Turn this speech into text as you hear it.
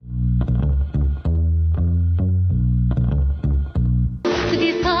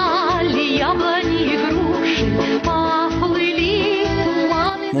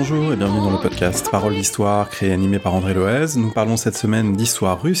Bonjour et bienvenue dans le podcast Parole d'Histoire, créé et animé par André Loez. Nous parlons cette semaine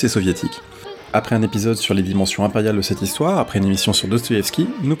d'histoire russe et soviétique. Après un épisode sur les dimensions impériales de cette histoire, après une émission sur Dostoïevski,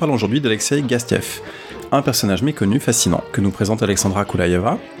 nous parlons aujourd'hui d'Alexeï Gastiev, un personnage méconnu, fascinant, que nous présente Alexandra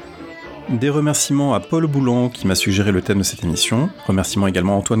Koulaïeva. Des remerciements à Paul Boulan qui m'a suggéré le thème de cette émission, remerciements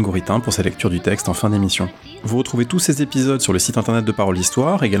également à Antoine Gouritin pour sa lecture du texte en fin d'émission. Vous retrouvez tous ces épisodes sur le site internet de Parole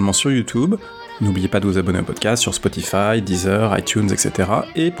d'Histoire, également sur YouTube. N'oubliez pas de vous abonner au podcast sur Spotify, Deezer, iTunes, etc.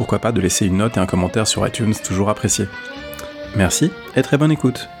 Et pourquoi pas de laisser une note et un commentaire sur iTunes, toujours apprécié. Merci et très bonne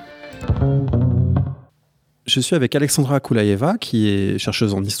écoute. Je suis avec Alexandra Koulaïeva, qui est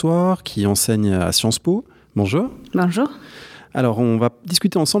chercheuse en histoire, qui enseigne à Sciences Po. Bonjour. Bonjour. Alors, on va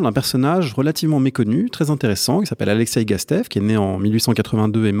discuter ensemble d'un personnage relativement méconnu, très intéressant, qui s'appelle Alexeï Gastiev, qui est né en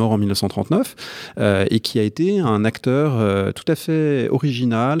 1882 et mort en 1939, et qui a été un acteur tout à fait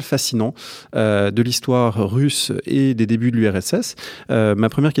original, fascinant, de l'histoire russe et des débuts de l'URSS. Ma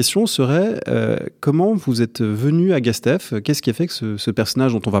première question serait, comment vous êtes venu à Gastiev ? Qu'est-ce qui a fait que ce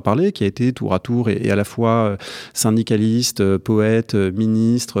personnage dont on va parler, qui a été tour à tour et à la fois syndicaliste, poète,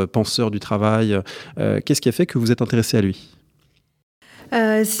 ministre, penseur du travail, qu'est-ce qui a fait que vous êtes intéressé à lui ?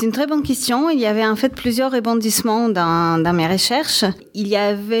 C'est une très bonne question. Il y avait en fait plusieurs rebondissements dans mes recherches. Il y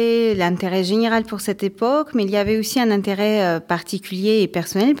avait l'intérêt général pour cette époque, mais il y avait aussi un intérêt particulier et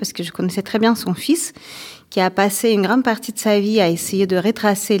personnel parce que je connaissais très bien son fils qui a passé une grande partie de sa vie à essayer de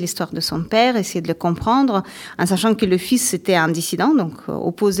retracer l'histoire de son père, essayer de le comprendre, en sachant que le fils était un dissident, donc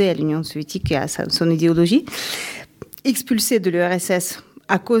opposé à l'Union soviétique et à son idéologie, expulsé de l'URSS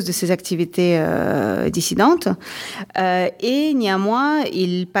à cause de ses activités dissidentes. Et néanmoins,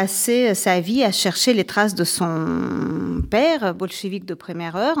 il passait sa vie à chercher les traces de son père, bolchevique de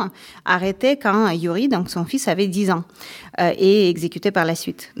première heure, arrêté quand Yuri, donc son fils, avait 10 ans, et exécuté par la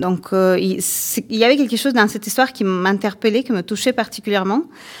suite. Donc, il y avait quelque chose dans cette histoire qui m'interpellait, qui me touchait particulièrement.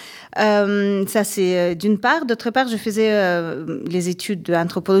 Ça, c'est d'une part. D'autre part, je faisais les études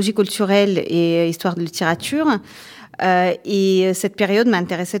d'anthropologie culturelle et histoire de littérature. Et cette période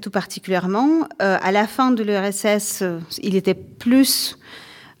m'intéressait tout particulièrement. À la fin de l'URSS, il était plus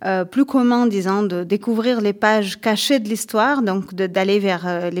commun, disons, de découvrir les pages cachées de l'histoire, donc d'aller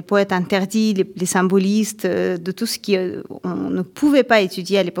vers les poètes interdits, les symbolistes, de tout ce qu'on ne pouvait pas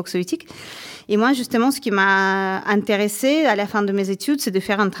étudier à l'époque soviétique. Et moi, justement, ce qui m'a intéressée à la fin de mes études, c'est de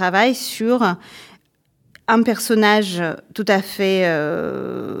faire un travail sur un personnage tout à fait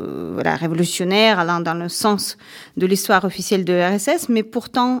révolutionnaire, allant dans le sens de l'histoire officielle de l'URSS, mais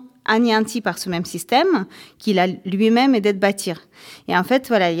pourtant anéanti par ce même système qu'il a lui-même aidé de bâtir. Et en fait,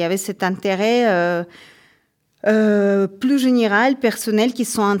 il y avait cet intérêt plus général, personnel, qui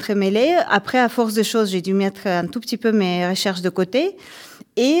se sont entremêlés. Après, à force de choses, j'ai dû mettre un tout petit peu mes recherches de côté.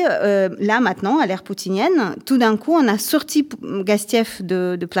 Et là, maintenant, à l'ère poutinienne, tout d'un coup, on a sorti Gastiev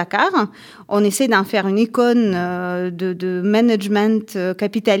de placard. On essaie d'en faire une icône de management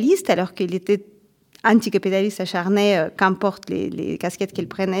capitaliste, alors qu'il était anticapitaliste acharné, qu'importe les casquettes qu'il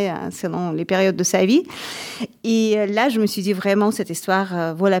prenait selon les périodes de sa vie. Et là, je me suis dit vraiment, cette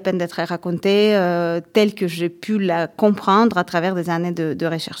histoire vaut la peine d'être racontée telle que j'ai pu la comprendre à travers des années de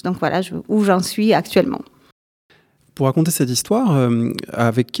recherche. Donc voilà où j'en suis actuellement. Pour raconter cette histoire,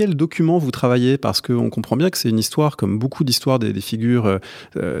 avec quels documents vous travaillez ? Parce qu'on comprend bien que c'est une histoire, comme beaucoup d'histoires des figures,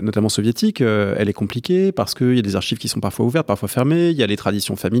 notamment soviétiques, elle est compliquée parce qu'il y a des archives qui sont parfois ouvertes, parfois fermées, il y a les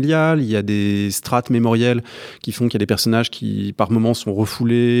traditions familiales, il y a des strates mémorielles qui font qu'il y a des personnages qui, par moments, sont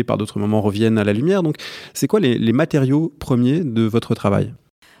refoulés, par d'autres moments, reviennent à la lumière. Donc, c'est quoi les matériaux premiers de votre travail ?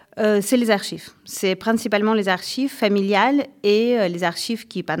 C'est les archives. C'est principalement les archives familiales et les archives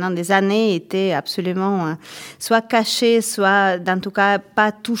qui, pendant des années, étaient absolument soit cachées, soit, en tout cas,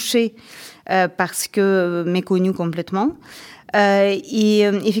 pas touchées parce que méconnues complètement. Et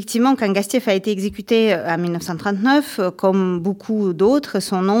effectivement, quand Gastiev a été exécuté en 1939, comme beaucoup d'autres,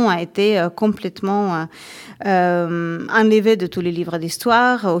 son nom a été complètement enlevé de tous les livres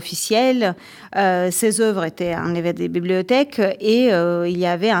d'histoire officiels. Ses œuvres étaient enlevées des bibliothèques et il y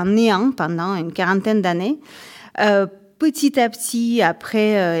avait un néant pendant une quarantaine d'années. Petit à petit,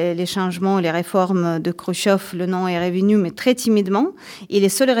 après les changements, les réformes de Khrouchtchev, le nom est revenu, mais très timidement. Et les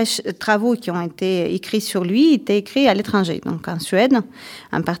seuls travaux qui ont été écrits sur lui étaient écrits à l'étranger, donc en Suède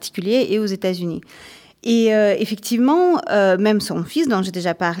en particulier et aux États-Unis. Et effectivement, même son fils, dont j'ai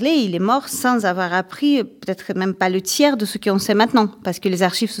déjà parlé, il est mort sans avoir appris peut-être même pas le tiers de ce qu'on sait maintenant, parce que les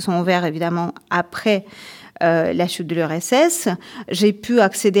archives se sont ouvertes évidemment après la chute de l'URSS. J'ai pu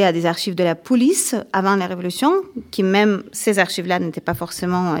accéder à des archives de la police avant la Révolution, qui même ces archives-là n'étaient pas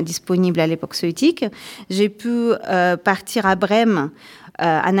forcément disponibles à l'époque soviétique. J'ai pu partir à Brême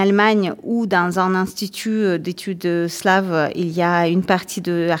en Allemagne ou dans un institut d'études slaves, il y a une partie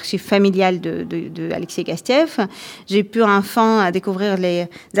de l'archive familiale de Alexei Gastiev. J'ai pu enfin découvrir les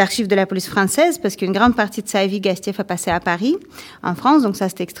archives de la police française parce qu'une grande partie de sa vie, Gastiev a passé à Paris, en France, donc ça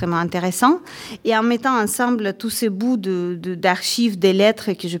c'était extrêmement intéressant. Et en mettant ensemble tous ces bouts d'archives, des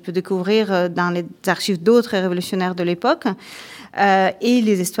lettres que je peux découvrir dans les archives d'autres révolutionnaires de l'époque, et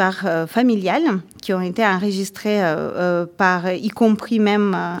les histoires familiales qui ont été enregistrées y compris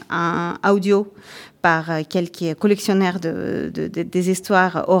même en audio, par quelques collectionneurs des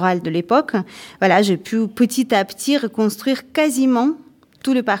histoires orales de l'époque. Voilà, j'ai pu petit à petit reconstruire quasiment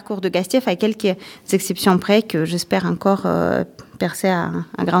tout le parcours de Gastiev, à quelques exceptions près que j'espère encore percer à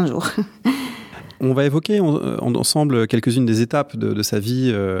un grand jour. On va évoquer ensemble quelques-unes des étapes de sa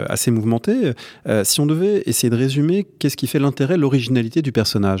vie assez mouvementée. Si on devait essayer de résumer, qu'est-ce qui fait l'intérêt, l'originalité du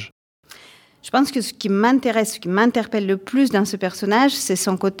personnage ? Je pense que ce qui m'intéresse, ce qui m'interpelle le plus dans ce personnage, c'est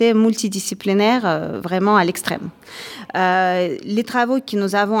son côté multidisciplinaire, vraiment à l'extrême. Les travaux que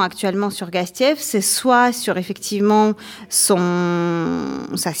nous avons actuellement sur Gastiev, c'est soit sur effectivement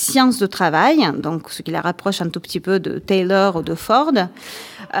sa science de travail, donc ce qui la rapproche un tout petit peu de Taylor ou de Ford,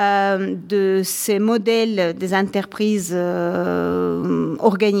 de ses modèles des entreprises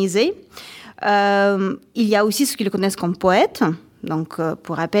organisées. Il y a aussi ceux qui le connaissent comme poète. Donc,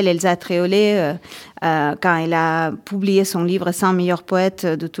 pour rappel, Elsa Tréollet, quand elle a publié son livre 100 meilleurs poètes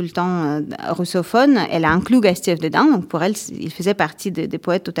de tout le temps russophones, elle a inclus Gastiev dedans. Donc, pour elle, il faisait partie des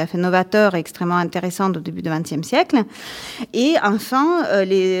poètes tout à fait novateurs et extrêmement intéressants au début du XXe siècle. Et enfin,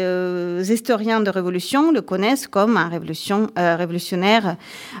 les historiens de révolution le connaissent comme un révolutionnaire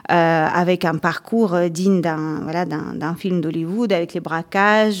avec un parcours digne d'un film d'Hollywood, avec les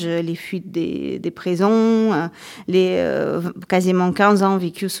braquages, les fuites des prisons, les quasiment 15 ans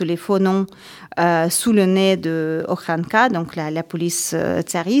vécus sous les faux noms, sous le nez de Okranka, donc la police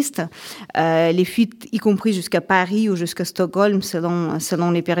tsariste, les fuites y compris jusqu'à Paris ou jusqu'à Stockholm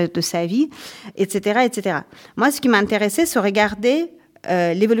selon les périodes de sa vie, etc., etc. Moi, ce qui m'intéressait, c'est regarder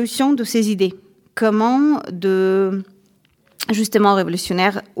l'évolution de ses idées. Comment justement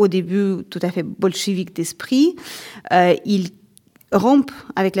révolutionnaire, au début tout à fait bolchevique d'esprit, il rompt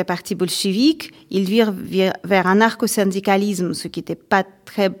avec la partie bolchevique, il vire vers un anarcho-syndicalisme, ce qui n'était pas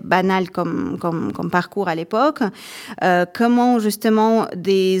très banal comme parcours à l'époque. Comment justement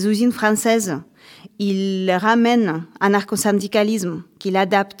des usines françaises, il ramène un anarcho-syndicalisme qu'il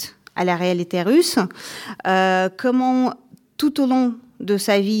adapte à la réalité russe. Comment tout au long de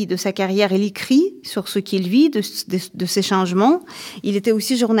sa vie, de sa carrière, il écrit sur ce qu'il vit, de ces changements. Il était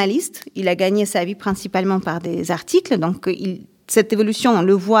aussi journaliste. Il a gagné sa vie principalement par des articles. Donc, cette évolution, on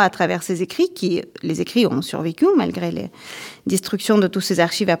le voit à travers ses écrits, les écrits ont survécu malgré les destructions de tous ses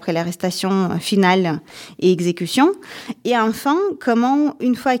archives après l'arrestation finale et exécution. Et enfin, comment,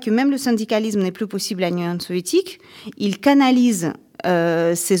 une fois que même le syndicalisme n'est plus possible à l'Union soviétique, il canalise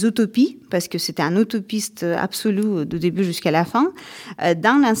ses utopies, parce que c'était un utopiste absolu du début jusqu'à la fin,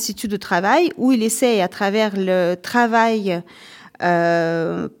 dans l'Institut de travail, où il essaie, à travers le travail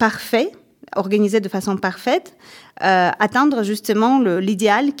parfait, organisé de façon parfaite, atteindre justement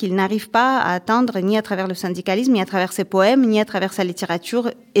l'idéal qu'il n'arrive pas à atteindre ni à travers le syndicalisme, ni à travers ses poèmes, ni à travers sa littérature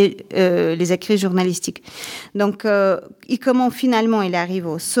et les écrits journalistiques. Donc, et comment finalement il arrive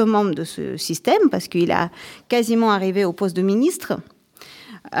au summum de ce système, parce qu'il a quasiment arrivé au poste de ministre.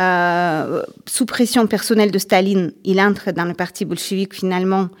 Sous pression personnelle de Staline, il entre dans le parti bolchevique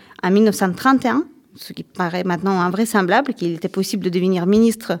finalement en 1931, ce qui paraît maintenant invraisemblable, qu'il était possible de devenir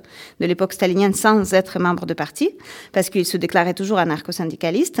ministre de l'époque stalinienne sans être membre de parti, parce qu'il se déclarait toujours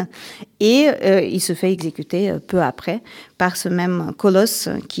anarcho-syndicaliste, et il se fait exécuter peu après par ce même colosse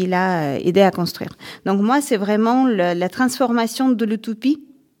qu'il a aidé à construire. Donc moi, c'est vraiment la transformation de l'utopie.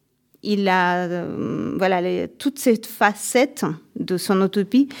 Il a toutes ces facettes de son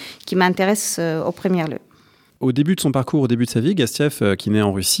utopie qui m'intéressent au premier lieu. Au début de son parcours, au début de sa vie, Gastiev, qui naît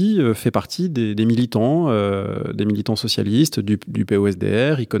en Russie, fait partie des militants socialistes du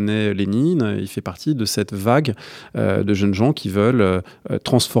POSDR. Il connaît Lénine, il fait partie de cette vague de jeunes gens qui veulent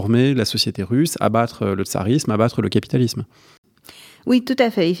transformer la société russe, abattre le tsarisme, abattre le capitalisme. Oui, tout à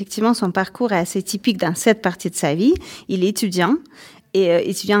fait. Effectivement, son parcours est assez typique dans cette partie de sa vie. Il est étudiant. Et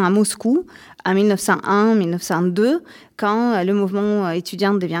étudiant à Moscou en 1901-1902, quand le mouvement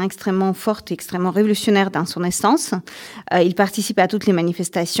étudiant devient extrêmement fort et extrêmement révolutionnaire dans son essence. Il participe à toutes les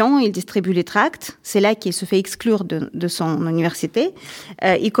manifestations, il distribue les tracts. C'est là qu'il se fait exclure de son université.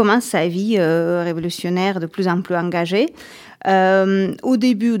 Il commence sa vie révolutionnaire de plus en plus engagée. Au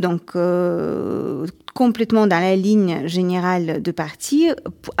début, donc, complètement dans la ligne générale de parti.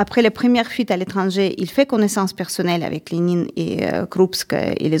 Après la première fuite à l'étranger, il fait connaissance personnelle avec Lénine et Krupsk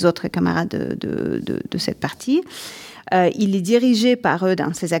et les autres camarades de cette partie. Il est dirigé par eux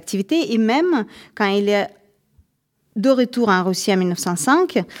dans ses activités et même quand il est de retour en Russie en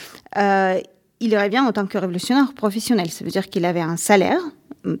 1905, il revient en tant que révolutionnaire professionnel. Ça veut dire qu'il avait un salaire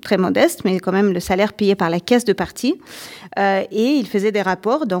très modeste, mais quand même le salaire payé par la caisse de parti. Et il faisait des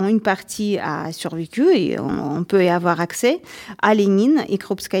rapports dont une partie a survécu, et on peut y avoir accès, à Lénine et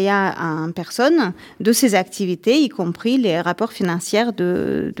Krupskaya en personne, de ses activités, y compris les rapports financiers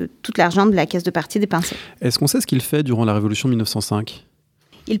de tout l'argent de la caisse de parti dépensé. Est-ce qu'on sait ce qu'il fait durant la Révolution de 1905 ?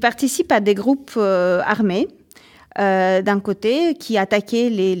 Il participe à des groupes armés, d'un côté, qui attaquaient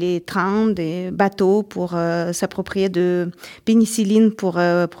les trains, des bateaux pour s'approprier de pénicilline pour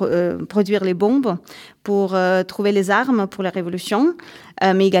produire les bombes, pour trouver les armes pour la révolution,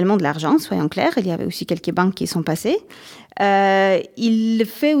 mais également de l'argent, soyons clairs. Il y avait aussi quelques banques qui sont passées. Il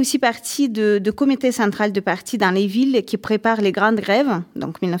fait aussi partie de comité central de parti dans les villes qui préparent les grandes grèves.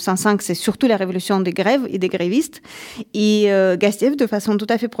 Donc 1905, c'est surtout la révolution des grèves et des grévistes. Et Gastiev, de façon tout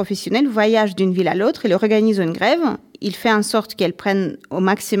à fait professionnelle, voyage d'une ville à l'autre, il organise une grève, il fait en sorte qu'elle prenne au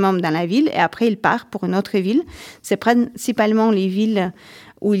maximum dans la ville et après il part pour une autre ville. C'est principalement les villes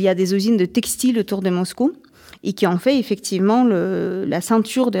où il y a des usines de textiles autour de Moscou et qui ont fait effectivement la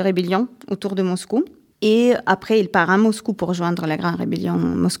ceinture de rébellion autour de Moscou. Et après, il part à Moscou pour rejoindre la grande rébellion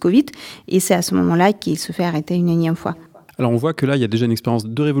moscovite. Et c'est à ce moment-là qu'il se fait arrêter une énième fois. Alors on voit que là, il y a déjà une expérience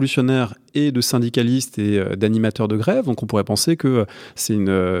de révolutionnaire et de syndicaliste et d'animateur de grève. Donc on pourrait penser que c'est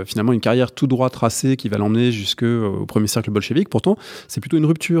finalement une carrière tout droit tracée qui va l'emmener jusqu'au premier cercle bolchevique. Pourtant, c'est plutôt une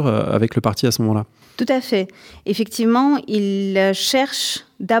rupture avec le parti à ce moment-là. Tout à fait. Effectivement, il cherche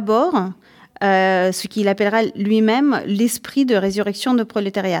d'abord ce qu'il appellera lui-même l'esprit de résurrection du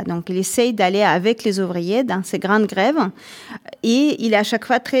prolétariat. Donc, il essaye d'aller avec les ouvriers dans ces grandes grèves et il est à chaque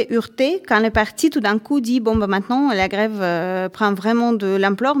fois très heurté quand le parti, tout d'un coup, dit « Bon, maintenant, la grève prend vraiment de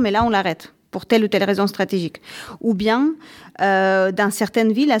l'ampleur, mais là, on l'arrête. » pour telle ou telle raison stratégique. Ou bien, dans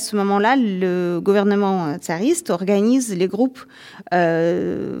certaines villes, à ce moment-là, le gouvernement tsariste organise les groupes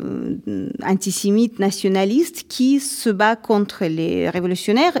antisémites, nationalistes, qui se battent contre les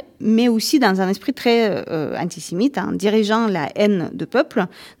révolutionnaires, mais aussi dans un esprit très antisémite, en dirigeant la haine du peuple,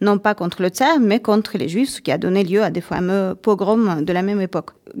 non pas contre le tsar, mais contre les juifs, ce qui a donné lieu à des fameux pogroms de la même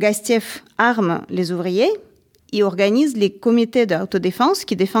époque. Gastiev arme les ouvriers, il organise les comités d'autodéfense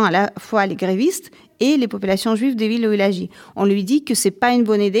qui défendent à la fois les grévistes et les populations juives des villes où il agit. On lui dit que c'est pas une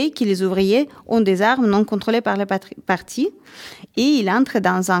bonne idée que les ouvriers ont des armes non contrôlées par le parti. Et il entre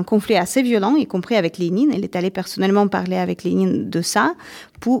dans un conflit assez violent, y compris avec Lénine. Il est allé personnellement parler avec Lénine de ça,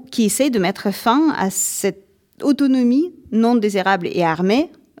 qui essaye de mettre fin à cette autonomie non désirable et armée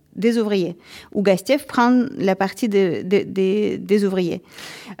des ouvriers, où Gastiev prend la partie des ouvriers.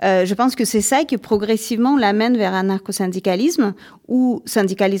 Je pense que c'est ça qui progressivement l'amène vers un anarcho-syndicalisme, où le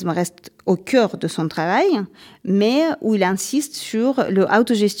syndicalisme reste au cœur de son travail, mais où il insiste sur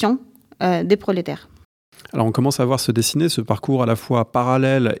l'autogestion des prolétaires. Alors on commence à voir se dessiner ce parcours à la fois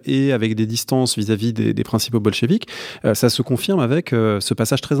parallèle et avec des distances vis-à-vis des principaux bolcheviques. Ça se confirme avec ce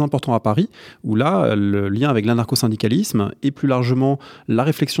passage très important à Paris, où là, le lien avec l'anarcho-syndicalisme et plus largement la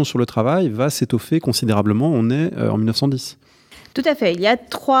réflexion sur le travail va s'étoffer considérablement. On est en 1910. Tout à fait. Il y a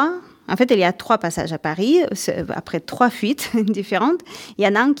trois passages à Paris, après 3 fuites différentes. Il y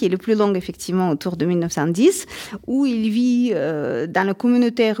en a un qui est le plus long, effectivement, autour de 1910, où il vit dans la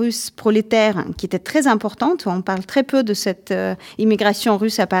communauté russe prolétaire, qui était très importante. On parle très peu de cette immigration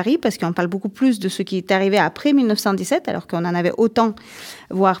russe à Paris, parce qu'on parle beaucoup plus de ce qui est arrivé après 1917, alors qu'on en avait autant,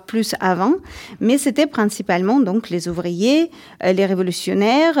 voire plus avant. Mais c'était principalement donc les ouvriers, les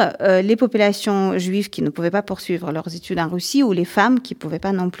révolutionnaires, les populations juives qui ne pouvaient pas poursuivre leurs études en Russie, ou les femmes qui ne pouvaient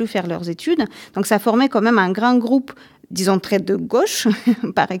pas non plus faire leurs études. Donc ça formait quand même un grand groupe, disons très de gauche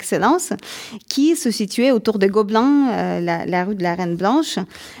par excellence, qui se situait autour de Gobelin, la rue de la Reine Blanche,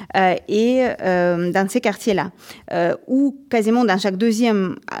 et dans ces quartiers-là, où quasiment dans chaque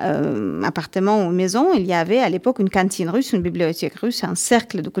deuxième appartement ou maison, il y avait à l'époque une cantine russe, une bibliothèque russe, un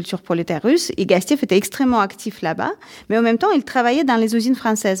cercle de culture prolétaire russe, et Gastiev était extrêmement actif là-bas, mais en même temps, il travaillait dans les usines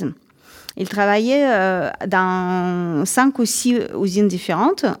françaises. Il travaillait dans 5 ou 6 usines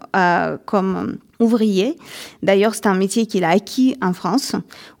différentes comme ouvrier. D'ailleurs, c'est un métier qu'il a acquis en France.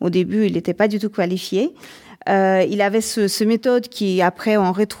 Au début, il n'était pas du tout qualifié. Il avait ce méthode qui, après,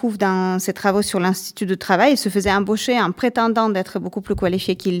 on retrouve dans ses travaux sur l'Institut du travail. Il se faisait embaucher en prétendant d'être beaucoup plus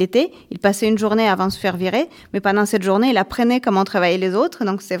qualifié qu'il l'était. Il passait une journée avant de se faire virer, mais pendant cette journée, il apprenait comment travaillaient les autres.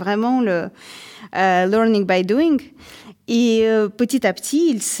 Donc, c'est vraiment le learning by doing. Et petit à petit,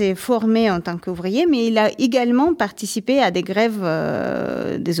 il s'est formé en tant qu'ouvrier, mais il a également participé à des grèves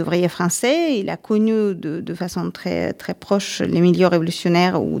des ouvriers français. Il a connu de façon très, très proche les milieux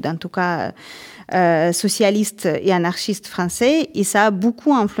révolutionnaires, ou en tout cas socialistes et anarchistes français. Et ça a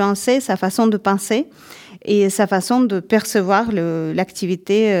beaucoup influencé sa façon de penser et sa façon de percevoir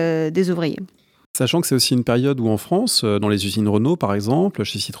l'activité des ouvriers. Sachant que c'est aussi une période où en France, dans les usines Renault par exemple,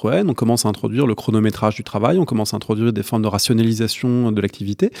 chez Citroën, on commence à introduire le chronométrage du travail, on commence à introduire des formes de rationalisation de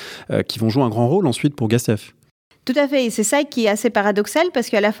l'activité qui vont jouer un grand rôle ensuite pour Gastieff. Tout à fait, et c'est ça qui est assez paradoxal parce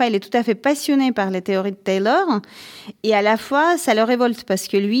qu'à la fois il est tout à fait passionné par les théories de Taylor et à la fois ça le révolte parce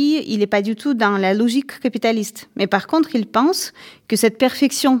que lui, il n'est pas du tout dans la logique capitaliste. Mais par contre, il pense que cette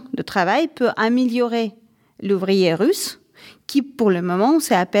perfection de travail peut améliorer l'ouvrier russe qui, pour le moment,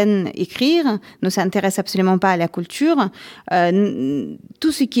 sait à peine écrire, ne s'intéresse absolument pas à la culture.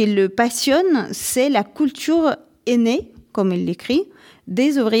 Tout ce qui le passionne, c'est la culture aînée, comme il l'écrit,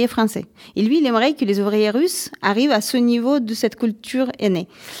 des ouvriers français. Et lui, il aimerait que les ouvriers russes arrivent à ce niveau de cette culture aînée.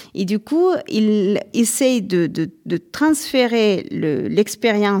 Et du coup, il essaye de transférer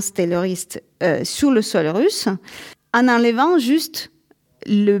l'expérience tayloriste sur le sol russe en enlevant juste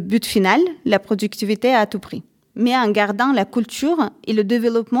le but final, la productivité à tout prix, mais en gardant la culture et le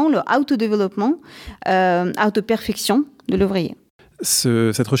développement, le autodéveloppement, autoperfection de l'ouvrier.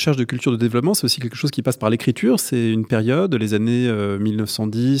 Cette recherche de culture de développement, c'est aussi quelque chose qui passe par l'écriture. C'est une période, les années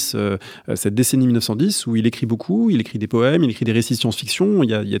 1910, cette décennie 1910, où il écrit beaucoup, il écrit des poèmes, il écrit des récits de science-fiction. Il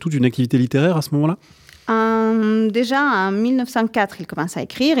y a toute une activité littéraire à ce moment-là. Déjà, en 1904, il commence à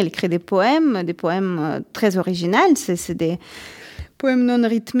écrire. Il écrit des poèmes très originaux. C'est des poèmes non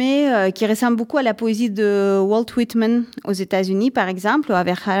rythmés qui ressemblent beaucoup à la poésie de Walt Whitman aux États-Unis, par exemple, ou à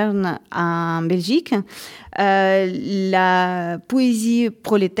Verhaeren en Belgique. La poésie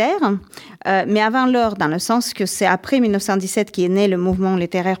prolétaire, mais avant l'heure, dans le sens que c'est après 1917 qu'est né le mouvement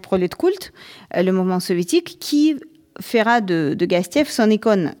littéraire prolétkult, le mouvement soviétique, qui fera de Gastieff son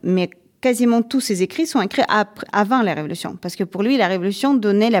icône. Mais quasiment tous ses écrits sont écrits avant la Révolution, parce que pour lui, la Révolution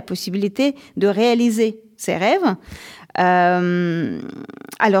donnait la possibilité de réaliser ses rêves,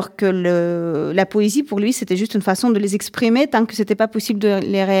 alors que la poésie, pour lui, c'était juste une façon de les exprimer tant que c'était pas possible de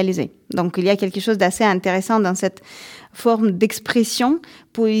les réaliser. Donc, il y a quelque chose d'assez intéressant dans cette forme d'expression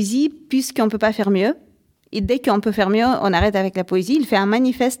poésie, puisqu'on peut pas faire mieux. Et dès qu'on peut faire mieux, on arrête avec la poésie. Il fait un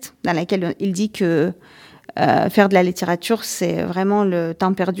manifeste dans lequel il dit que faire de la littérature, c'est vraiment le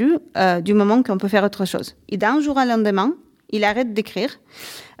temps perdu, du moment qu'on peut faire autre chose. Et d'un jour à lendemain, il arrête d'écrire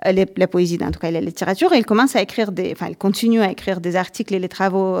la poésie, en tout cas la littérature, et il commence à écrire il continue à écrire des articles et les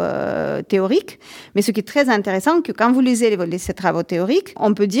travaux théoriques. Mais ce qui est très intéressant, c'est que quand vous lisez ces travaux théoriques,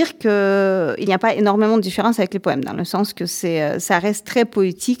 on peut dire qu'il n'y a pas énormément de différence avec les poèmes, dans le sens que ça reste très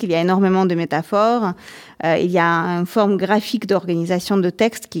poétique, il y a énormément de métaphores, il y a une forme graphique d'organisation de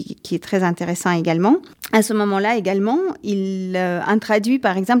texte qui est très intéressant également. À ce moment-là également, il introduit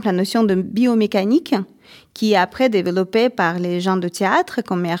par exemple la notion de biomécanique, qui est après développée par les gens de théâtre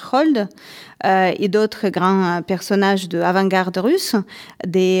comme Meyerhold et d'autres grands personnages de l'avant-garde russe,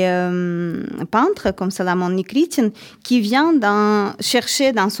 des peintres comme Salomon Nikritin, qui vient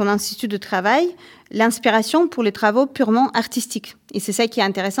chercher dans son institut de travail l'inspiration pour les travaux purement artistiques. Et c'est ça qui est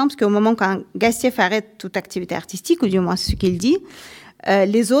intéressant, parce qu'au moment quand Gastieff arrête toute activité artistique, ou du moins c'est ce qu'il dit,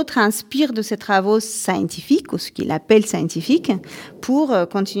 les autres inspirent de ces travaux scientifiques, ou ce qu'il appelle scientifiques, pour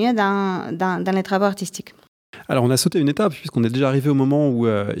continuer dans les travaux artistiques. Alors, on a sauté une étape, puisqu'on est déjà arrivé au moment où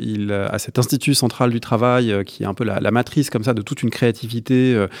il a cet institut central du travail qui est un peu la matrice comme ça de toute une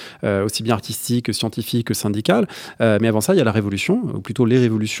créativité aussi bien artistique que scientifique que syndicale. Mais avant ça, il y a la Révolution, ou plutôt les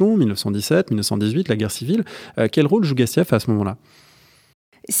révolutions, 1917, 1918, la guerre civile. Quel rôle joue Gastieff à ce moment-là ?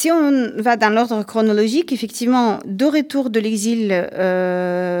 Si on va dans l'ordre chronologique, effectivement, de retour de l'exil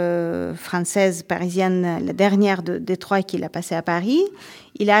française, parisienne, la dernière de Détroit qu'il a passé à Paris,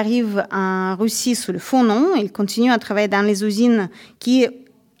 il arrive en Russie sous le faux nom. Il continue à travailler dans les usines qui,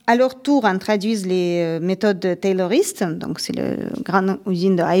 à leur tour, introduisent les méthodes tayloristes. Donc, c'est la grande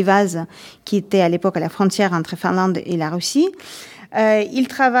usine de Aivaz qui était à l'époque à la frontière entre Finlande et la Russie. Il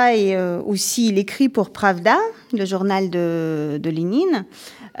travaille aussi, il écrit pour Pravda, le journal de Lénine.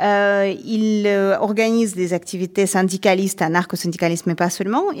 Il organise des activités syndicalistes, anarcho-syndicalistes, mais pas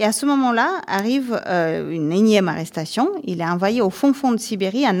seulement. Et à ce moment-là, arrive une énième arrestation. Il est envoyé au fond de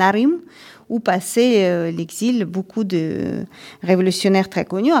Sibérie, à Narim, où passait l'exil beaucoup de révolutionnaires très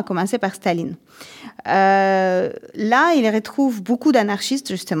connus, à commencer par Staline. Là, il retrouve beaucoup d'anarchistes,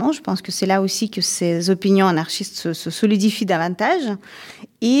 justement. Je pense que c'est là aussi que ses opinions anarchistes se solidifient davantage.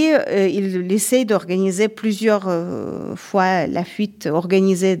 Et il essaie d'organiser plusieurs fois la fuite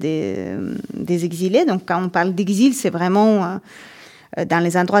organisée des exilés. Donc quand on parle d'exil, c'est vraiment dans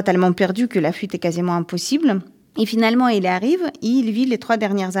les endroits tellement perdus que la fuite est quasiment impossible. Et finalement, il arrive, il vit les 3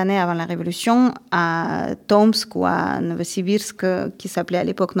 dernières années avant la Révolution à Tomsk ou à Novosibirsk, qui s'appelait à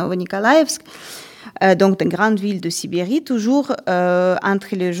l'époque Novo-Nikolaïevsk, donc une grande ville de Sibérie, toujours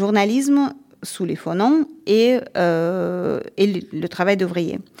entre le journalisme sous les faux noms et le travail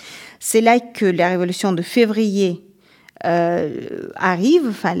d'ouvrier. C'est là que la Révolution de février arrive,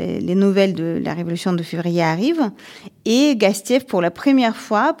 enfin les nouvelles de la Révolution de février arrivent, et Gastiev, pour la première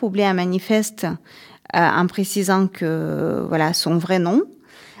fois, publie un manifeste en précisant que son vrai nom,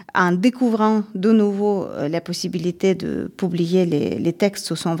 en découvrant de nouveau la possibilité de publier les textes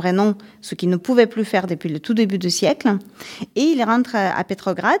sous son vrai nom, ce qu'il ne pouvait plus faire depuis le tout début du siècle. Et il rentre à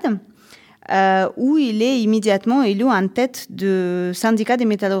Petrograd, où il est immédiatement élu en tête du syndicat des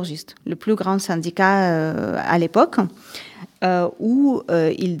métallurgistes, le plus grand syndicat à l'époque, où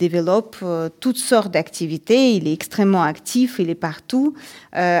il développe toutes sortes d'activités. Il est extrêmement actif, il est partout,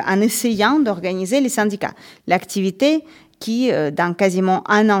 en essayant d'organiser les syndicats. L'activité qui, dans quasiment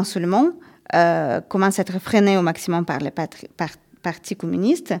un an seulement, commence à être freinée au maximum par le Parti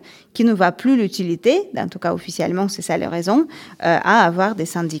communiste, qui ne voit plus l'utilité, en tout cas officiellement, c'est ça la raison, à avoir des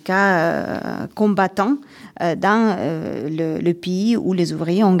syndicats combattants dans le pays où les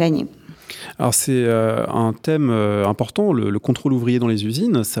ouvriers ont gagné. Alors c'est un thème important, le contrôle ouvrier dans les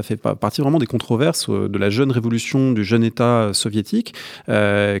usines. Ça fait partie vraiment des controverses de la jeune révolution, du jeune État soviétique,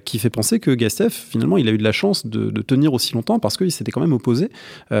 qui fait penser que Gastiev, finalement, il a eu de la chance de tenir aussi longtemps parce qu'il s'était quand même opposé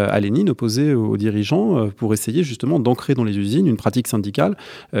à Lénine, opposé aux dirigeants, pour essayer justement d'ancrer dans les usines une pratique syndicale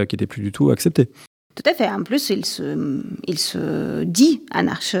qui n'était plus du tout acceptée. Tout à fait. En plus, il se dit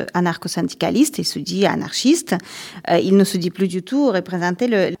anarcho-syndicaliste, il se dit anarchiste. Il ne se dit plus du tout représenter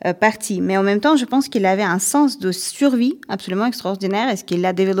le parti. Mais en même temps, je pense qu'il avait un sens de survie absolument extraordinaire. Et ce qu'il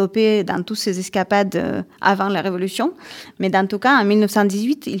a développé dans toutes ses escapades avant la Révolution. Mais dans tout cas, en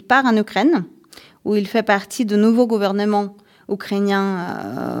 1918, il part en Ukraine, où il fait partie de nouveaux gouvernements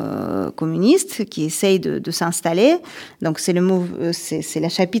ukrainien communiste qui essaye de s'installer. Donc c'est le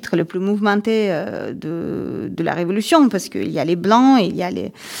chapitre le plus mouvementé de la révolution, parce qu'il y a les blancs, il y a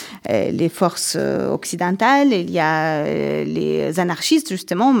les forces occidentales, il y a les anarchistes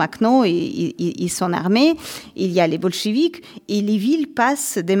justement, Makhno et son armée, il y a les bolcheviks, et les villes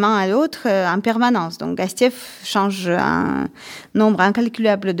passent des mains à l'autre en permanence. Donc Gastiev change un nombre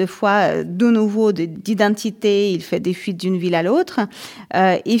incalculable de fois de nouveau d'identité, il fait des fuites d'une ville à l'autre,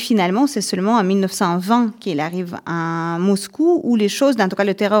 et finalement c'est seulement en 1920 qu'il arrive à Moscou, où les choses, en tout cas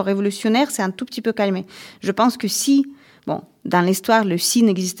le terror révolutionnaire, s'est un tout petit peu calmé. Je pense que dans l'histoire, le si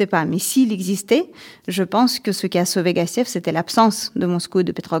n'existait pas, mais s'il existait, je pense que ce qui a sauvé Gastiev, c'était l'absence de Moscou et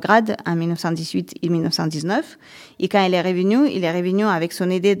de Petrograd en 1918 et 1919. Et quand il est revenu avec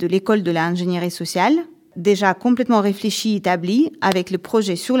son idée de l'école de l'ingénierie sociale, déjà complètement réfléchi, établi, avec le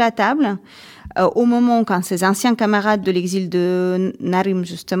projet sur la table, au moment quand ses anciens camarades de l'exil de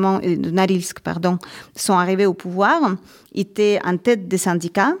Norilsk, sont arrivés au pouvoir, était en tête des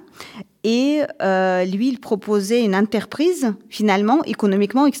syndicats, et lui, il proposait une entreprise, finalement,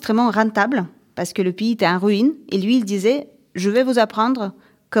 économiquement extrêmement rentable, parce que le pays était en ruine, et lui, il disait, je vais vous apprendre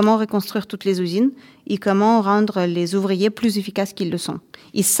comment reconstruire toutes les usines et comment rendre les ouvriers plus efficaces qu'ils le sont.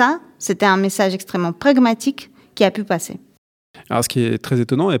 Et ça, c'était un message extrêmement pragmatique qui a pu passer. Alors, ce qui est très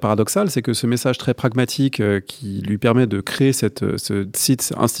étonnant et paradoxal, c'est que ce message très pragmatique qui lui permet de créer ce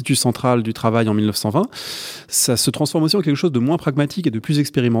site Institut central du travail en 1920, ça se transforme aussi en quelque chose de moins pragmatique et de plus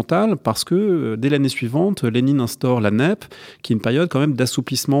expérimental, parce que dès l'année suivante, Lénine instaure la NEP, qui est une période quand même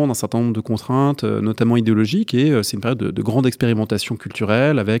d'assouplissement d'un certain nombre de contraintes, notamment idéologiques, et c'est une période de grande expérimentation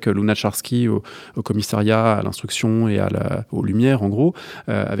culturelle, avec Lunacharsky au commissariat à l'instruction et aux Lumières, en gros,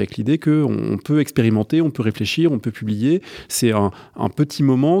 avec l'idée qu'on peut expérimenter, on peut réfléchir, on peut publier. C'est un petit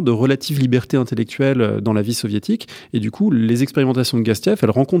moment de relative liberté intellectuelle dans la vie soviétique. Et du coup, les expérimentations de Gastiev, elles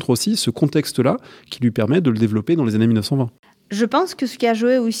rencontrent aussi ce contexte-là qui lui permet de le développer dans les années 1920. Je pense que ce qui a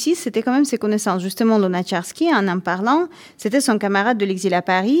joué aussi, c'était quand même ses connaissances. Justement, Lunacharsky, en parlant, c'était son camarade de l'exil à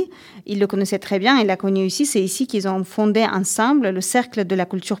Paris. Il le connaissait très bien, il l'a connu ici. C'est ici qu'ils ont fondé ensemble le Cercle de la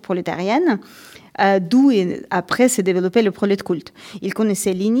culture prolétarienne, d'où après s'est développé le prolet culte. Il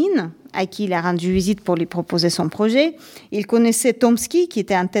connaissait Lénine, à qui il a rendu visite pour lui proposer son projet. Il connaissait Tomsky, qui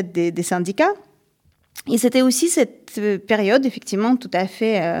était en tête des syndicats. Et c'était aussi cette période, effectivement, tout à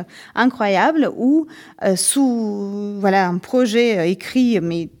fait incroyable, où sous un projet écrit,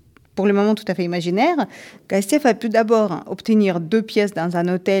 mais pour le moment tout à fait imaginaire. Gastieff a pu d'abord obtenir 2 pièces dans un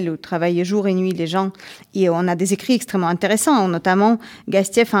hôtel où travaillaient jour et nuit les gens. Et on a des écrits extrêmement intéressants. Notamment,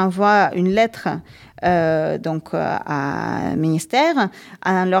 Gastieff envoie une lettre à ministère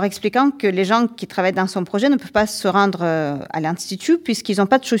en leur expliquant que les gens qui travaillent dans son projet ne peuvent pas se rendre à l'Institut puisqu'ils n'ont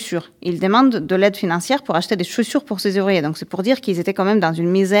pas de chaussures. Ils demandent de l'aide financière pour acheter des chaussures pour ces ouvriers. Donc c'est pour dire qu'ils étaient quand même dans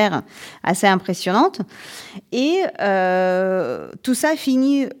une misère assez impressionnante. Et tout ça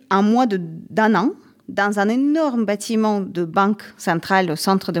finit un mois d'un an dans un énorme bâtiment de banque centrale au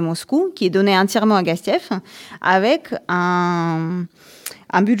centre de Moscou qui est donné entièrement à Gastieff avec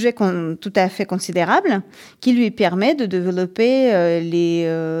un budget tout à fait considérable qui lui permet de développer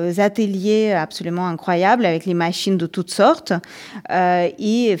les ateliers absolument incroyables avec les machines de toutes sortes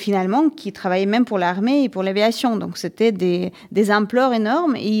et finalement qui travaillait même pour l'armée et pour l'aviation. Donc c'était des ampleurs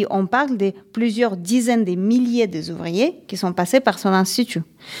énormes et on parle de plusieurs dizaines de milliers d'ouvriers qui sont passés par son institut.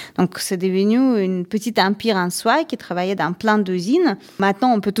 Donc c'est devenu une petite empire en soi qui travaillait dans plein d'usines.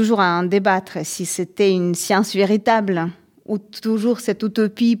 Maintenant on peut toujours en débattre si c'était une science véritable ou toujours cette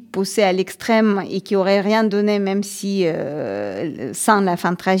utopie poussée à l'extrême et qui aurait rien donné, même si sans la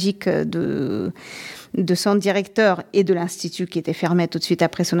fin tragique de son directeur et de l'Institut qui était fermé tout de suite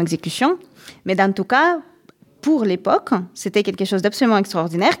après son exécution. Mais dans tout cas, pour l'époque, c'était quelque chose d'absolument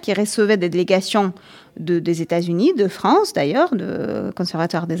extraordinaire qui recevait des délégations des États-Unis, de France d'ailleurs, de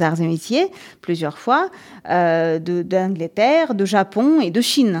Conservatoire des Arts et Métiers, plusieurs fois, d'Angleterre, de Japon et de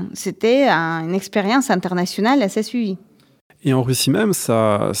Chine. C'était une expérience internationale assez suivie. Et en Russie même,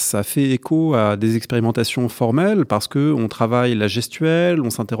 ça fait écho à des expérimentations formelles parce qu'on travaille la gestuelle, on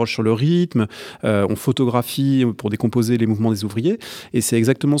s'interroge sur le rythme, on photographie pour décomposer les mouvements des ouvriers. Et c'est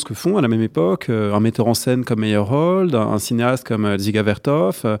exactement ce que font à la même époque un metteur en scène comme Meyerhold, un cinéaste comme Dziga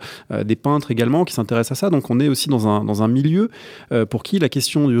Vertov, des peintres également qui s'intéressent à ça. Donc on est aussi dans un milieu pour qui la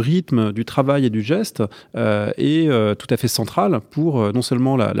question du rythme, du travail et du geste est tout à fait centrale pour non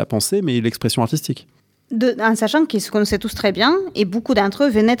seulement la pensée, mais l'expression artistique. En sachant qu'ils se connaissaient tous très bien et beaucoup d'entre eux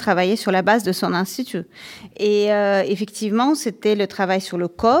venaient travailler sur la base de son institut. Et effectivement, c'était le travail sur le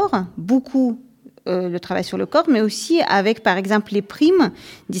corps, le travail sur le corps, mais aussi avec, par exemple, les primes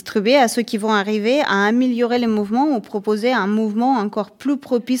distribuées à ceux qui vont arriver à améliorer les mouvements ou proposer un mouvement encore plus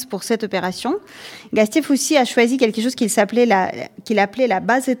propice pour cette opération. Gastieff aussi a choisi quelque chose qu'il appelait la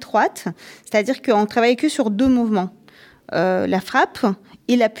base étroite, c'est-à-dire qu'on travaillait que sur 2 mouvements, la frappe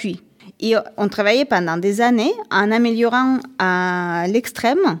et l'appui. Et on travaillait pendant des années en améliorant à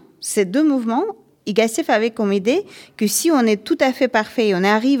l'extrême ces 2 mouvements. Et Gastieff avait comme idée que si on est tout à fait parfait et on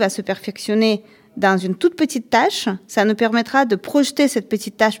arrive à se perfectionner dans une toute petite tâche, ça nous permettra de projeter cette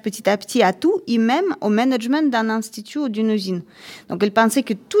petite tâche petit à petit à tout et même au management d'un institut ou d'une usine. Donc, elle pensait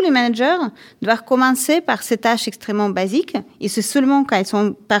que tous les managers doivent commencer par ces tâches extrêmement basiques et c'est seulement quand ils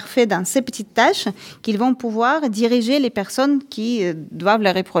sont parfaits dans ces petites tâches qu'ils vont pouvoir diriger les personnes qui doivent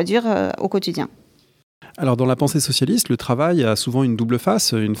les reproduire au quotidien. Alors dans la pensée socialiste, le travail a souvent une double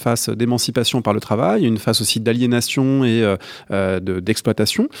face, une face d'émancipation par le travail, une face aussi d'aliénation et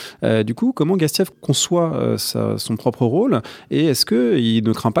d'exploitation. Du coup, comment Gastieff conçoit son propre rôle et est-ce qu'il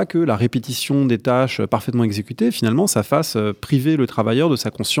ne craint pas que la répétition des tâches parfaitement exécutées, finalement, ça fasse priver le travailleur de sa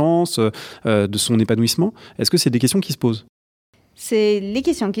conscience, de son épanouissement ? Est-ce que c'est des questions qui se posent ? C'est les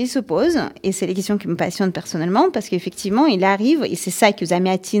questions qui se posent et c'est les questions qui me passionnent personnellement parce qu'effectivement, il arrive, et c'est ça que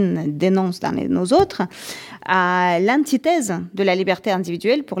Zamiatin dénonce dans nos autres, à l'antithèse de la liberté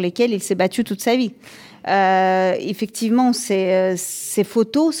individuelle pour laquelle il s'est battu toute sa vie. Effectivement, ces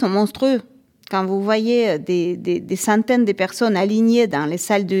photos sont monstrueuses. Quand vous voyez des centaines de personnes alignées dans les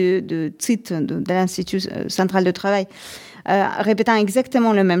salles de TSIT, de l'Institut central de travail, répétant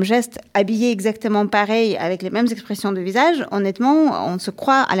exactement le même geste, habillés exactement pareil, avec les mêmes expressions de visage, honnêtement, on se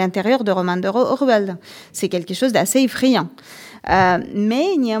croit à l'intérieur de romans d'Orwell. C'est quelque chose d'assez effrayant.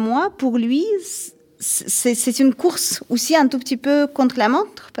 Mais néanmoins, pour lui, c'est une course aussi un tout petit peu contre la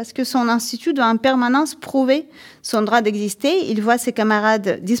montre, parce que son institut doit en permanence prouver son droit d'exister. Il voit ses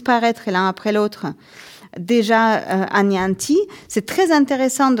camarades disparaître l'un après l'autre, déjà anéanti. C'est très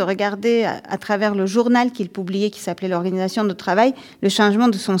intéressant de regarder à travers le journal qu'il publiait, qui s'appelait l'Organisation du travail, le changement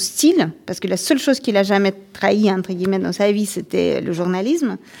de son style, parce que la seule chose qu'il a jamais trahi, entre guillemets, dans sa vie, c'était le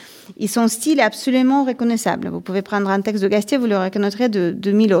journalisme. Et son style est absolument reconnaissable. Vous pouvez prendre un texte de Gastieff, vous le reconnaîtrez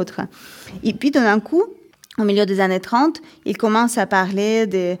de 1000 autres. Et puis, d'un coup, au milieu des années 30, il commence à parler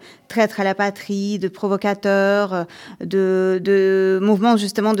des traîtres à la patrie, de provocateurs, de mouvements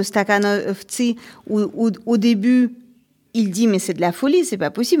justement de stakhanovtsi, où au début, il dit, mais c'est de la folie, c'est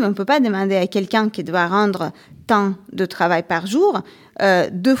pas possible. On ne peut pas demander à quelqu'un qui doit rendre tant de travail par jour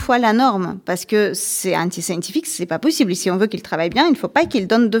 2 fois la norme, parce que c'est anti-scientifique, c'est pas possible. Et si on veut qu'il travaille bien, il ne faut pas qu'il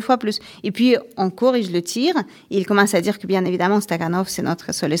donne 2 fois plus. Et puis, on corrige le tir, et il commence à dire que, bien évidemment, Stakhanov, c'est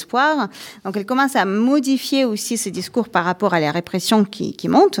notre seul espoir. Donc, il commence à modifier aussi ses discours par rapport à la répression qui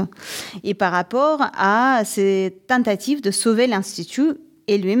monte, et par rapport à ses tentatives de sauver l'Institut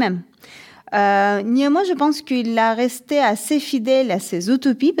et lui-même. Néanmoins, je pense qu'il a resté assez fidèle à ses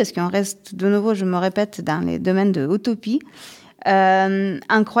utopies, parce qu'on reste, de nouveau, je me répète, dans les domaines de utopie,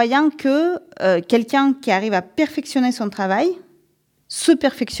 en croyant que quelqu'un qui arrive à perfectionner son travail se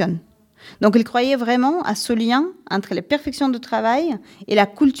perfectionne. Donc, il croyait vraiment à ce lien entre la perfection du travail et la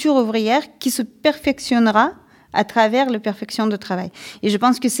culture ouvrière qui se perfectionnera à travers la perfection du travail. Et je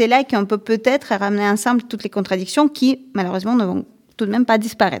pense que c'est là qu'on peut peut-être ramener ensemble toutes les contradictions qui, malheureusement, ne vont tout de même pas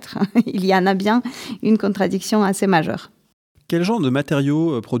disparaître. Il y en a bien une contradiction assez majeure. Quel genre de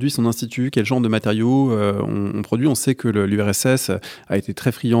matériaux produit son institut ? Quel genre de matériaux on produit ? On sait que l'URSS a été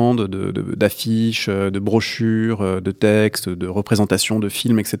très friande d'affiches, de brochures, de textes, de représentations, de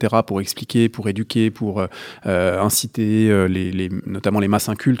films, etc. pour expliquer, pour éduquer, pour inciter notamment les masses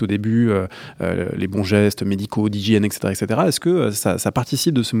incultes au début, les bons gestes médicaux, d'hygiène, etc. etc. Est-ce que ça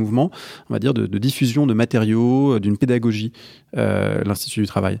participe de ce mouvement, on va dire, de diffusion de matériaux, d'une pédagogie, l'Institut du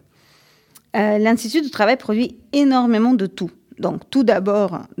Travail ? L'Institut du Travail produit énormément de tout. Donc, tout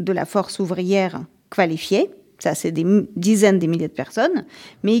d'abord, de la force ouvrière qualifiée. Ça, c'est des dizaines de milliers de personnes.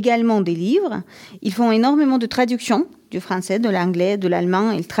 Mais également des livres. Ils font énormément de traductions du français, de l'anglais, de l'allemand.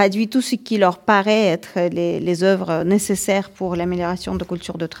 Ils traduisent tout ce qui leur paraît être les œuvres nécessaires pour l'amélioration de la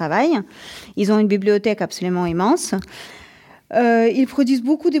culture de travail. Ils ont une bibliothèque absolument immense. Ils produisent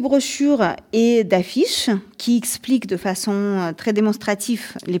beaucoup de brochures et d'affiches qui expliquent de façon très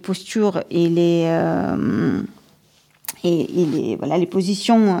démonstrative les postures et les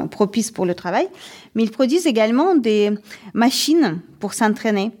positions propices pour le travail. Mais ils produisent également des machines pour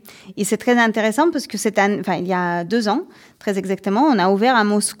s'entraîner. Et c'est très intéressant parce que il y a 2 ans, très exactement, on a ouvert à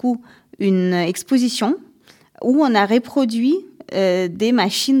Moscou une exposition où on a reproduit des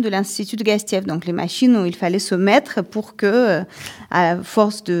machines de l'Institut de Gastiev, donc les machines où il fallait se mettre pour que, à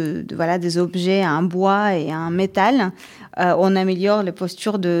force des objets en bois et en métal, on améliore les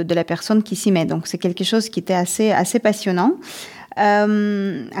postures de la personne qui s'y met. Donc c'est quelque chose qui était assez passionnant.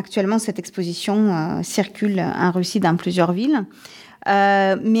 Actuellement, cette exposition circule en Russie dans plusieurs villes,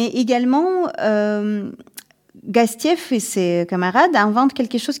 mais également Gastiev et ses camarades inventent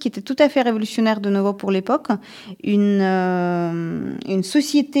quelque chose qui était tout à fait révolutionnaire de nouveau pour l'époque, une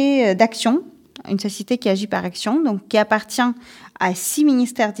société d'action, une société qui agit par action, donc qui appartient à 6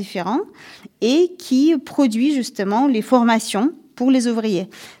 ministères différents et qui produit justement les formations pour les ouvriers.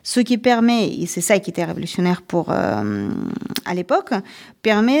 Ce qui permet, et c'est ça qui était révolutionnaire à l'époque,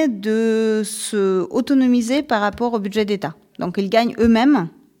 permet de se autonomiser par rapport au budget d'État. Donc ils gagnent eux-mêmes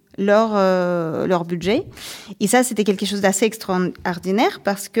leur budget. Et ça, c'était quelque chose d'assez extraordinaire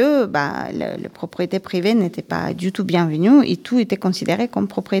parce que la propriété privée n'était pas du tout bienvenue et tout était considéré comme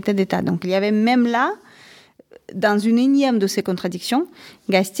propriété d'État. Donc, il y avait même là, dans une énième de ces contradictions,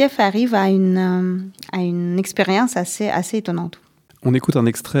 Gastiev arrive à une expérience assez étonnante. On écoute un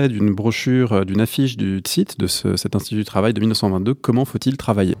extrait d'une brochure, d'une affiche du site de cet Institut du Travail de 1922. Comment faut-il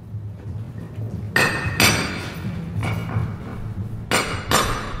travailler ?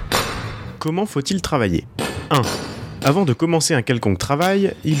 Comment faut-il travailler ? 1. Avant de commencer un quelconque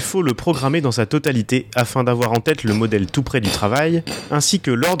travail, il faut le programmer dans sa totalité afin d'avoir en tête le modèle tout près du travail, ainsi que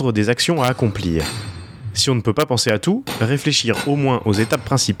l'ordre des actions à accomplir. Si on ne peut pas penser à tout, réfléchir au moins aux étapes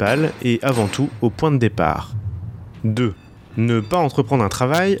principales et avant tout au point de départ. 2. Ne pas entreprendre un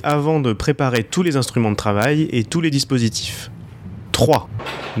travail avant de préparer tous les instruments de travail et tous les dispositifs. 3.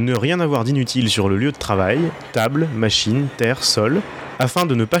 Ne rien avoir d'inutile sur le lieu de travail, table, machine, terre, sol, afin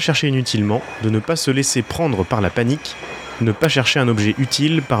de ne pas chercher inutilement, de ne pas se laisser prendre par la panique, ne pas chercher un objet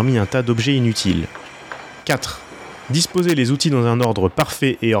utile parmi un tas d'objets inutiles. 4. Disposer les outils dans un ordre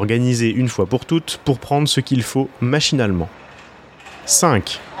parfait et organisé une fois pour toutes pour prendre ce qu'il faut machinalement.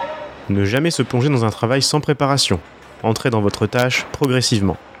 5. Ne jamais se plonger dans un travail sans préparation. Entrez dans votre tâche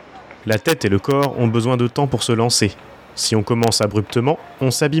progressivement. La tête et le corps ont besoin de temps pour se lancer. Si on commence abruptement, on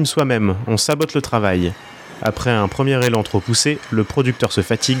s'abîme soi-même, on sabote le travail. Après un premier élan trop poussé, le producteur se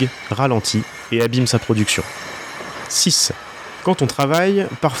fatigue, ralentit et abîme sa production. 6. Quand on travaille,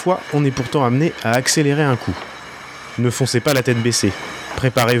 parfois on est pourtant amené à accélérer un coup. Ne foncez pas la tête baissée.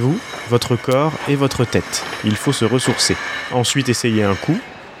 Préparez-vous, votre corps et votre tête. Il faut se ressourcer. Ensuite essayez un coup,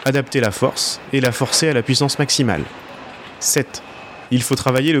 adaptez la force et la forcer à la puissance maximale. 7. Il faut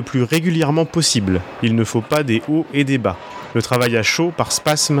travailler le plus régulièrement possible. Il ne faut pas des hauts et des bas. Le travail à chaud, par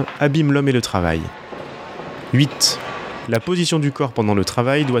spasme, abîme l'homme et le travail. 8. La position du corps pendant le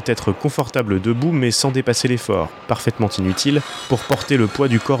travail doit être confortable debout mais sans dépasser l'effort, parfaitement inutile pour porter le poids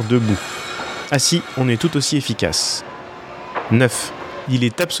du corps debout. Assis, on est tout aussi efficace. 9. Il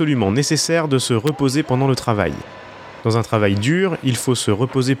est absolument nécessaire de se reposer pendant le travail. Dans un travail dur, il faut se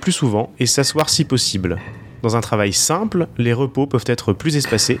reposer plus souvent et s'asseoir si possible. Dans un travail simple, les repos peuvent être plus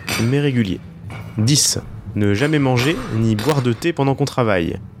espacés mais réguliers. 10. Ne jamais manger ni boire de thé pendant qu'on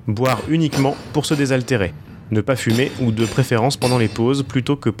travaille. Boire uniquement pour se désaltérer. Ne pas fumer ou de préférence pendant les pauses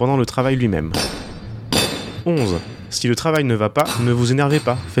plutôt que pendant le travail lui-même. 11. Si le travail ne va pas, ne vous énervez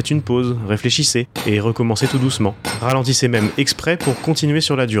pas, faites une pause, réfléchissez et recommencez tout doucement. Ralentissez même exprès pour continuer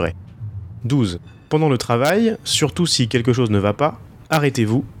sur la durée. 12. Pendant le travail, surtout si quelque chose ne va pas,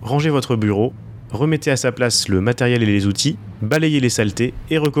 arrêtez-vous, rangez votre bureau, remettez à sa place le matériel et les outils, balayez les saletés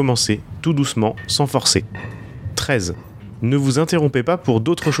et recommencez, tout doucement, sans forcer. 13. Ne vous interrompez pas pour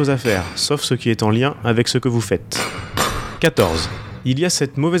d'autres choses à faire, sauf ce qui est en lien avec ce que vous faites. 14. Il y a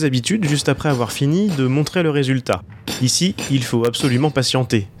cette mauvaise habitude, juste après avoir fini, de montrer le résultat. Ici, il faut absolument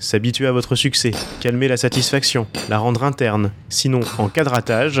patienter, s'habituer à votre succès, calmer la satisfaction, la rendre interne. Sinon, en cas de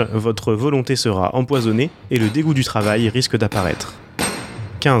ratage, votre volonté sera empoisonnée et le dégoût du travail risque d'apparaître.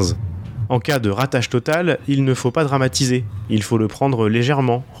 15. En cas de ratage total, il ne faut pas dramatiser. Il faut le prendre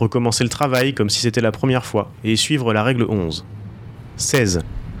légèrement, recommencer le travail comme si c'était la première fois, et suivre la règle 11. 16.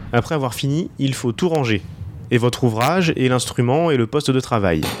 Après avoir fini, il faut tout ranger. Et votre ouvrage, et l'instrument, et le poste de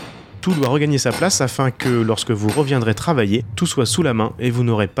travail. Tout doit regagner sa place afin que, lorsque vous reviendrez travailler, tout soit sous la main et vous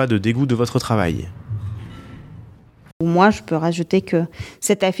n'aurez pas de dégoût de votre travail. Moi, je peux rajouter que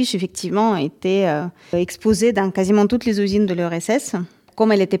cette affiche, effectivement, a été exposée dans quasiment toutes les usines de l'URSS.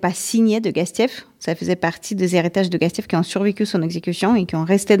 Comme elle n'était pas signée de Gastiev, ça faisait partie des héritages de Gastiev qui ont survécu son exécution et qui ont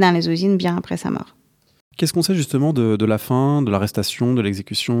resté dans les usines bien après sa mort. Qu'est-ce qu'on sait justement de la fin, de l'arrestation, de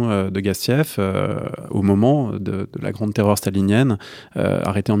l'exécution de Gastiev au moment de la grande terreur stalinienne,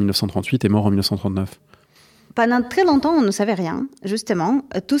 arrêté en 1938 et mort en 1939 ? Pendant très longtemps, on ne savait rien, justement.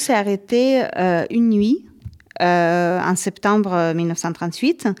 Tout s'est arrêté une nuit, en septembre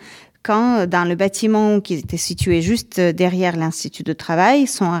 1938, quand dans le bâtiment qui était situé juste derrière l'Institut de travail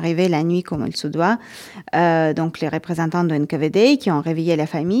sont arrivés la nuit comme il se doit, donc les représentants de NKVD qui ont réveillé la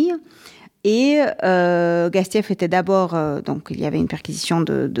famille. Et Gastiev était d'abord, donc il y avait une perquisition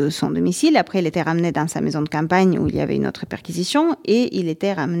de son domicile, après il était ramené dans sa maison de campagne où il y avait une autre perquisition, et il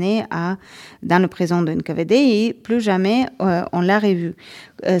était ramené dans le prison de NKVD et plus jamais on l'a revu.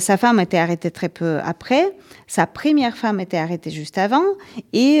 Sa femme a été arrêtée très peu après, sa première femme a été arrêtée juste avant,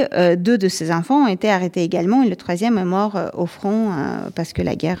 et 2 de ses enfants ont été arrêtés également, et le 3e est mort au front parce que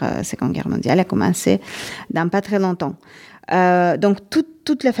la Seconde Guerre mondiale a commencé dans pas très longtemps. Donc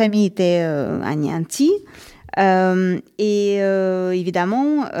toute la famille était anéantie et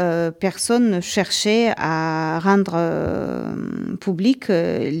évidemment personne ne cherchait à rendre public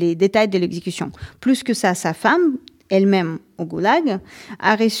les détails de l'exécution. Plus que ça, sa femme, elle-même au Goulag,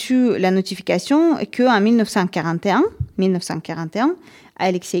 a reçu la notification qu'en 1941,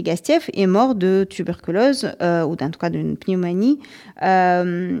 Alexei Gastiev est mort de tuberculose ou en tout cas d'une pneumonie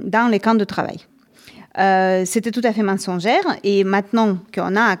dans les camps de travail. C'était tout à fait mensongère, et maintenant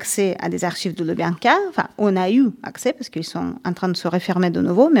qu'on a accès à des archives de Lubyanka, enfin on a eu accès parce qu'ils sont en train de se refermer de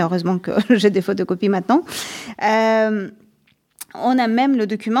nouveau, mais heureusement que j'ai des photocopies maintenant, on a même le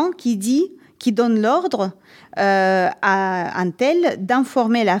document qui donne l'ordre à un tel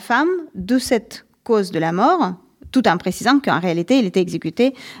d'informer la femme de cette cause de la mort, tout en précisant qu'en réalité, il était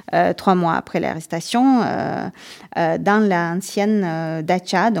exécuté 3 mois après l'arrestation dans l'ancienne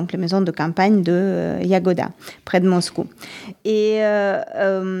dacha, donc la maison de campagne de Yagoda, près de Moscou. Et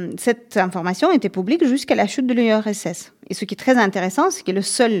cette information était publique jusqu'à la chute de l'URSS. Et ce qui est très intéressant, c'est que le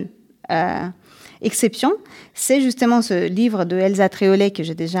seul exception, c'est justement ce livre de Elsa Triolet que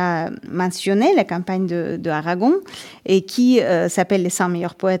j'ai déjà mentionné, la campagne de Aragon, et qui s'appelle Les 100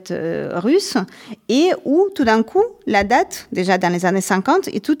 meilleurs poètes russes, et où tout d'un coup, la date, déjà dans les années 50,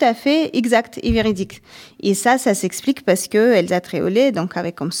 est tout à fait exacte et véridique. Et ça s'explique parce que Elsa Triolet, donc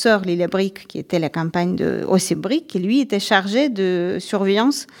avec comme sœur Lilia Brick, qui était la campagne de Ossip Brick, qui lui était chargé de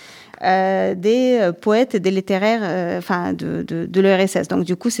surveillance des poètes et des littéraires de l'URSS. Donc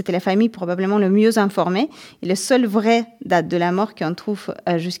du coup, c'était la famille probablement le mieux informée. Et la seule vraie date de la mort qu'on trouve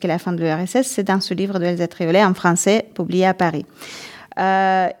jusqu'à la fin de l'URSS, c'est dans ce livre de Elsa Triolet en français, publié à Paris.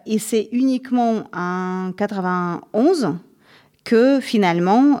 Et c'est uniquement en 91 que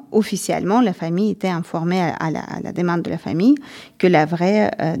finalement, officiellement, la famille était informée à la demande de la famille que la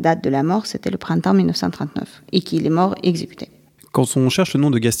vraie date de la mort, c'était le printemps 1939 et qu'il est mort exécuté. Quand on cherche le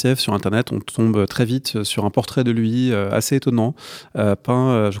nom de Gastiev sur Internet, on tombe très vite sur un portrait de lui assez étonnant,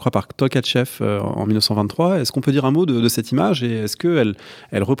 peint, je crois, par Tolkachev en 1923. Est-ce qu'on peut dire un mot de cette image et est-ce qu'elle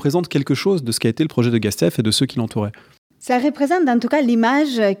représente quelque chose de ce qu'a été le projet de Gastiev et de ceux qui l'entouraient ? Ça représente en tout cas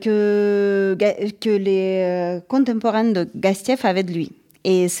l'image que les contemporains de Gastiev avaient de lui.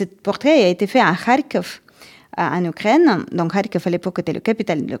 Et ce portrait a été fait à Kharkov, en Ukraine. Donc Kharkov à l'époque était la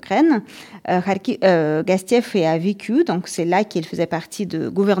capitale de l'Ukraine. Gastiev a vécu, donc c'est là qu'il faisait partie du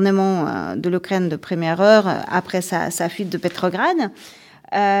gouvernement de l'Ukraine de première heure après sa fuite de Petrograd.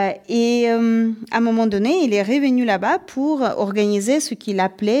 Et à un moment donné, il est revenu là-bas pour organiser ce qu'il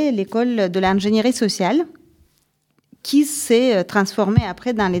appelait l'école de l'ingénierie sociale, qui s'est transformé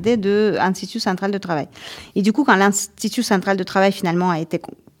après dans l'idée de l'Institut central de travail. Et du coup, quand l'Institut central de travail finalement a été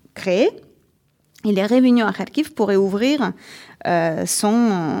créé, il est revenu à Kharkiv pour ouvrir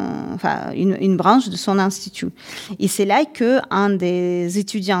une branche de son institut. Et c'est là qu'un des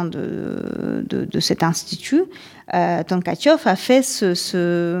étudiants de cet institut, Tolkachev, a fait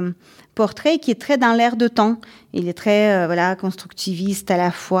ce portrait qui est très dans l'air de temps. Il est très constructiviste à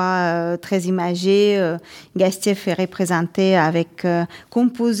la fois, très imagé. Gastiev est représenté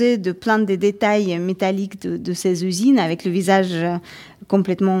composé de plein de détails métalliques de ces usines, avec le visage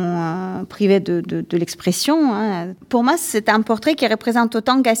complètement privé de l'expression. Hein. Pour moi, c'est un portrait qui représente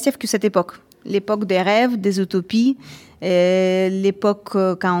autant Gastiev que cette époque. L'époque des rêves, des utopies, l'époque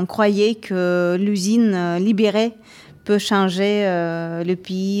quand on croyait que l'usine libérée peut changer le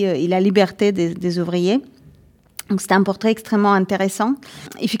pays et la liberté des ouvriers. Donc c'est un portrait extrêmement intéressant.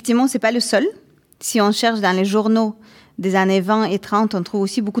 Effectivement, c'est pas le seul. Si on cherche dans les journaux des années 20 et 30, on trouve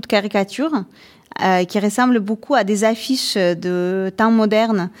aussi beaucoup de caricatures qui ressemblent beaucoup à des affiches de temps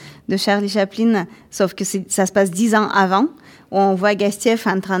moderne de Charlie Chaplin, sauf que ça se passe 10 ans avant, où on voit Gastiev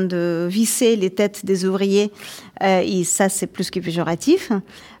en train de visser les têtes des ouvriers, et ça, c'est plus que péjoratif.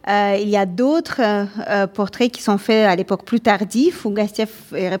 Il y a d'autres portraits qui sont faits à l'époque plus tardive, où Gastiev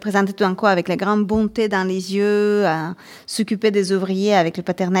est représenté tout d'un coup avec la grande bonté dans les yeux, à s'occuper des ouvriers avec le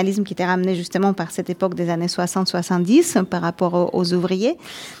paternalisme qui était ramené justement par cette époque des années 60-70 par rapport aux ouvriers.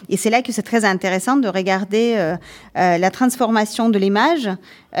 Et c'est là que c'est très intéressant de regarder la transformation de l'image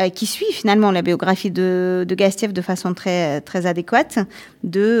qui suit finalement la biographie de Gastiev de façon très, très adéquate,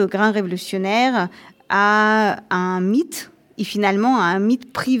 de grand révolutionnaire à un mythe, et finalement à un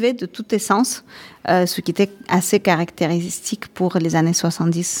mythe privé de toute essence, ce qui était assez caractéristique pour les années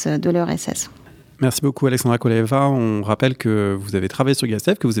 70 de l'URSS. Merci beaucoup Alexandra Koleeva. On rappelle que vous avez travaillé sur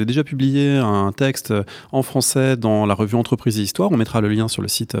Gastiev, que vous avez déjà publié un texte en français dans la revue Entreprise et Histoire. On mettra le lien sur le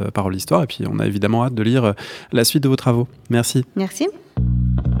site Parole d'Histoire et puis on a évidemment hâte de lire la suite de vos travaux. Merci. Merci.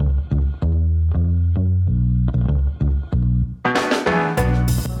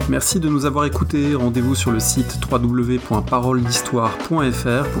 Merci de nous avoir écoutés. Rendez-vous sur le site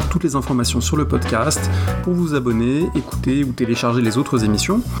www.paroledhistoire.fr pour toutes les informations sur le podcast, pour vous abonner, écouter ou télécharger les autres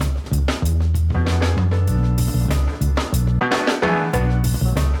émissions.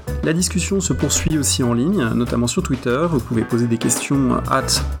 La discussion se poursuit aussi en ligne, notamment sur Twitter. Vous pouvez poser des questions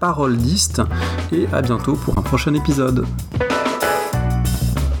 @paroledist et à bientôt pour un prochain épisode.